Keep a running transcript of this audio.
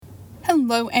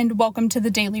Hello and welcome to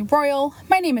the Daily Royal.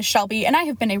 My name is Shelby and I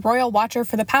have been a royal watcher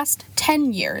for the past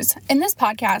 10 years. In this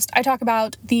podcast, I talk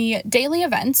about the daily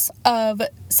events of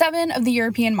 7 of the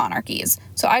European monarchies.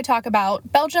 So I talk about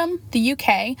Belgium, the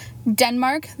UK,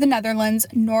 Denmark, the Netherlands,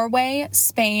 Norway,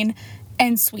 Spain,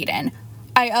 and Sweden.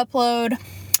 I upload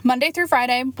Monday through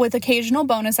Friday with occasional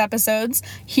bonus episodes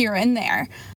here and there.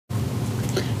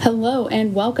 Hello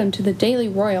and welcome to the Daily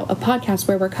Royal, a podcast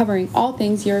where we're covering all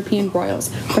things European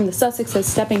royals, from the Sussexes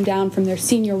stepping down from their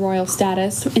senior royal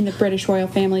status in the British royal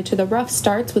family to the rough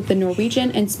starts with the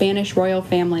Norwegian and Spanish royal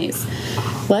families.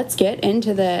 Let's get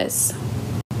into this.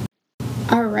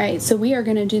 Alright, so we are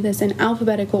going to do this in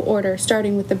alphabetical order,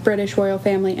 starting with the British royal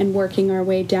family and working our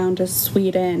way down to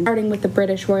Sweden. Starting with the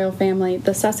British royal family,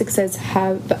 the Sussexes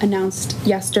have announced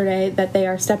yesterday that they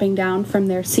are stepping down from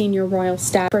their senior royal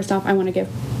status. First off, I want to give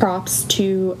props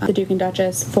to the Duke and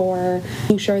Duchess for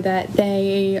making sure that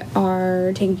they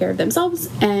are taking care of themselves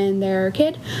and their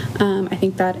kid. I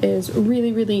think that is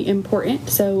really, really important,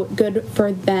 so good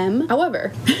for them.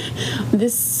 However,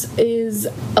 this is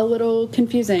a little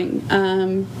confusing.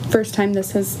 First time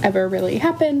this has ever really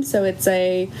happened, so it's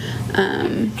a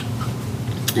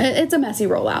messy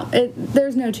rollout.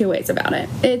 There's no two ways about it.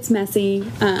 It's messy.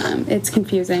 It's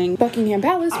confusing. Buckingham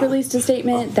Palace released a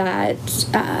statement that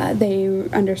they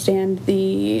understand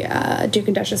the Duke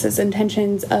and Duchess's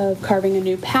intentions of carving a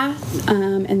new path,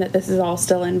 and that this is all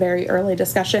still in very early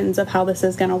discussions of how this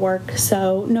is going to work.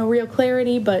 So no real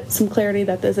clarity, but some clarity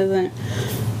that this isn't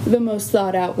the most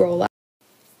thought out rollout.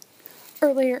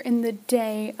 Earlier in the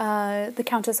day, the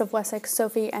Countess of Wessex,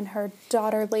 Sophie, and her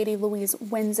daughter, Lady Louise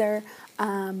Windsor,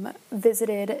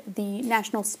 visited the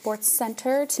National Sports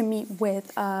Centre to meet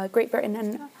with Great Britain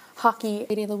and hockey.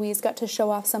 Lady Louise got to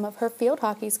show off some of her field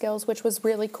hockey skills, which was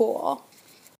really cool.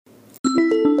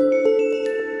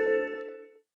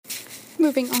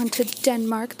 Moving on to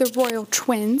Denmark, the royal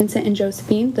twins, Vincent and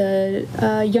Josephine, the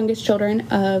youngest children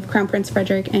of Crown Prince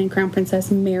Frederik and Crown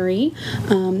Princess Mary.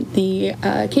 The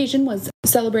occasion was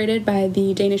celebrated by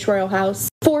the Danish royal house.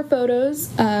 4 photos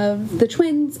of the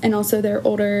twins and also their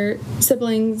older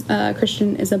siblings, Christian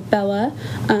and Isabella.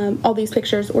 All these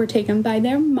pictures were taken by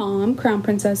their mom, Crown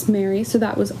Princess Mary, so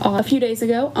that was a few days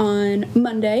ago. On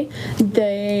Monday,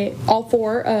 all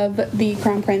 4 of the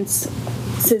Crown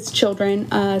Prince's children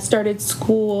started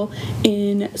school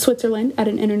in Switzerland at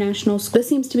an international school. This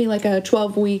seems to be like a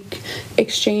 12-week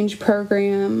exchange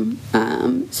program,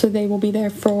 so they will be there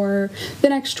for the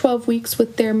next 12 weeks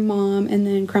with their mom, and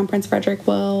then Crown Prince Frederik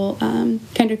will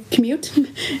kind of commute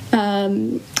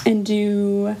and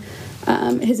do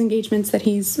his engagements that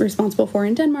he's responsible for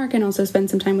in Denmark, and also spend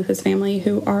some time with his family,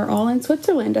 who are all in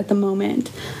Switzerland at the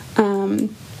moment,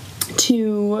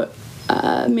 to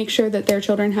make sure that their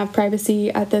children have privacy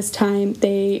at this time.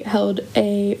 They held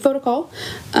a photo call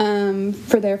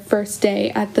for their first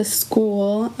day at the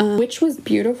school, which was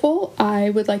beautiful. I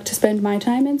would like to spend my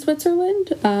time in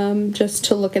Switzerland just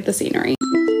to look at the scenery.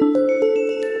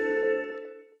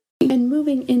 And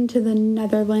moving into the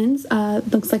Netherlands,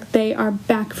 looks like they are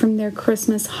back from their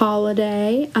Christmas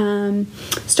holiday.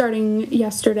 Starting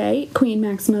yesterday, Queen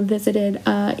Maxima visited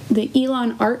the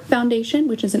Elon Art Foundation,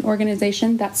 which is an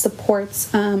organization that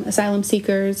supports asylum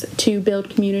seekers to build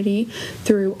community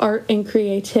through art and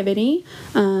creativity.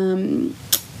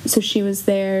 So she was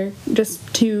there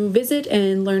just to visit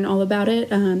and learn all about it.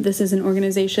 This is an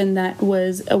organization that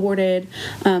was awarded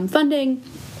funding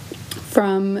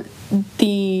from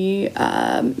the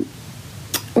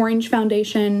Orange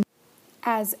Foundation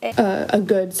as a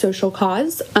good social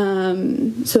cause.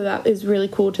 So that is really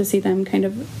cool to see them kind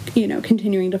of,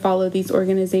 continuing to follow these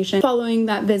organizations. Following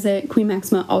that visit, Queen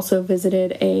Maxima also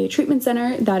visited a treatment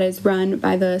center that is run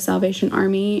by the Salvation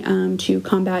Army to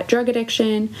combat drug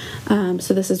addiction.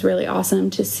 So this is really awesome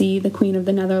to see the Queen of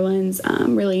the Netherlands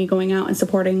really going out and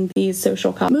supporting these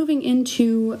social causes. Moving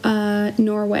into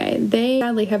Norway, they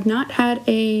sadly have not had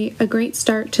a great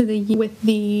start to the year with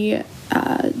the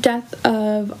death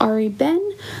of Ari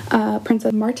Ben,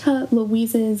 Princess Martha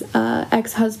Louise's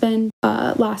ex-husband,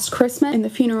 last Christmas, and the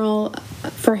funeral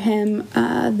for him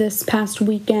this past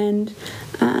weekend.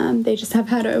 They just have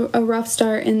had a rough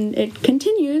start, and it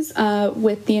continues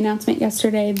with the announcement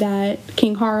yesterday that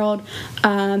King Harald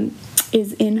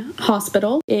is in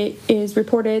hospital. It is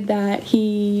reported that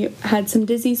he had some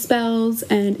dizzy spells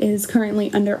and is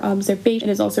currently under observation.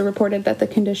 It is also reported that the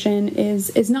condition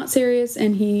is not serious,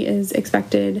 and he is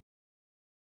expected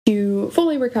to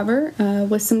fully recover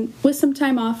with some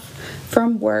time off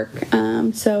from work.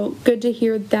 So good to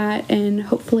hear that, and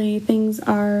hopefully things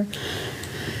are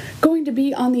going to to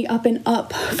be on the up and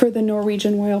up for the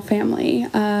Norwegian royal family.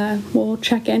 We'll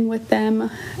check in with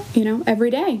them, every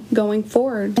day going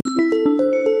forward.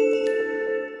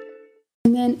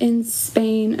 And then in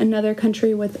Spain, another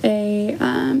country with a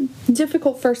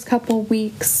difficult first couple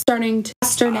weeks, starting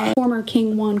yesterday, former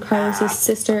King Juan Carlos's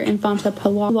sister, Infanta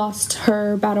Pilar, lost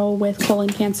her battle with colon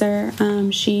cancer.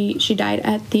 She died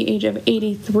at the age of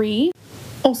 83.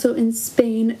 Also in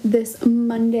Spain, this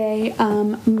Monday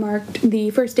marked the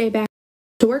first day back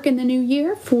to work in the new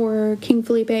year for King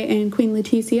Felipe and Queen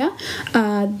Letizia.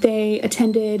 They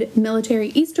attended military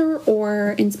Easter,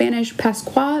 or in Spanish,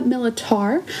 Pascua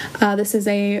Militar. This is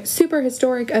a super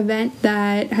historic event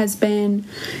that has been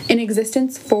in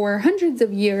existence for hundreds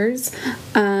of years,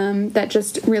 that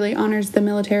just really honors the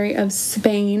military of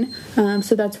Spain.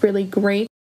 So that's really great.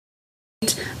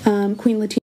 Queen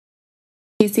Letizia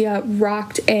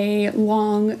rocked a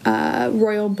long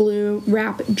royal blue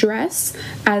wrap dress,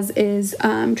 as is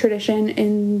tradition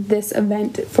in this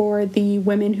event for the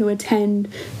women who attend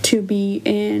to be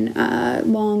in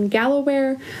long gala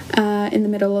wear in the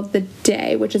middle of the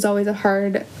day, which is always a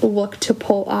hard look to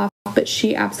pull off. But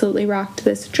she absolutely rocked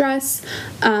this dress,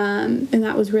 and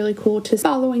that was really cool to see.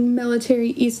 Following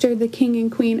military Easter, the king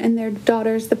and queen and their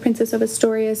daughters, the Princess of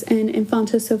Asturias and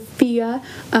Infanta Sofia,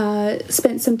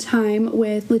 spent some time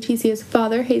with Letizia's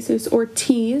father, Jesus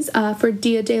Ortiz, for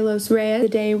Dia de los Reyes, the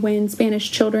day when Spanish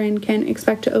children can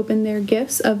expect to open their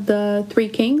gifts of the three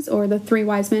kings, or the three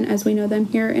wise men as we know them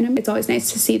here in America. It's always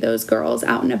nice to see those girls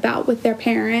out and about with their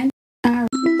parents.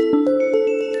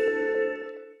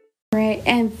 Right,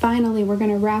 and finally, we're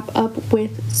going to wrap up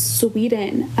with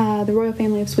Sweden. The royal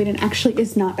family of Sweden actually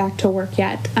is not back to work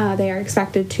yet. They are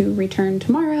expected to return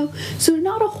tomorrow, so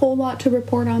not a whole lot to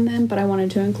report on them, but I wanted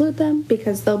to include them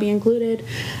because they'll be included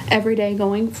every day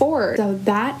going forward. So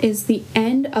that is the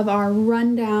end of our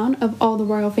rundown of all the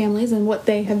royal families and what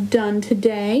they have done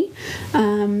today.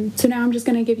 So now I'm just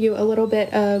going to give you a little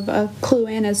bit of a clue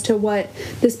in as to what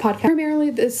this podcast, primarily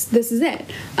this is it.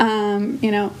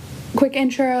 Quick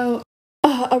intro,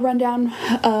 a rundown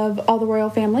of all the royal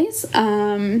families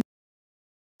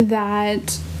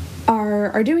that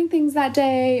are doing things that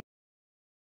day.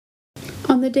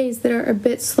 On the days that are a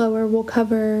bit slower, we'll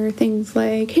cover things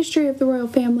like history of the royal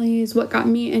families, what got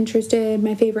me interested,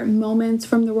 my favorite moments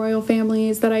from the royal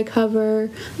families that I cover,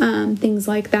 things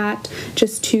like that,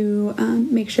 just to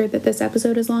make sure that this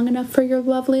episode is long enough for your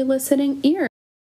lovely listening ear.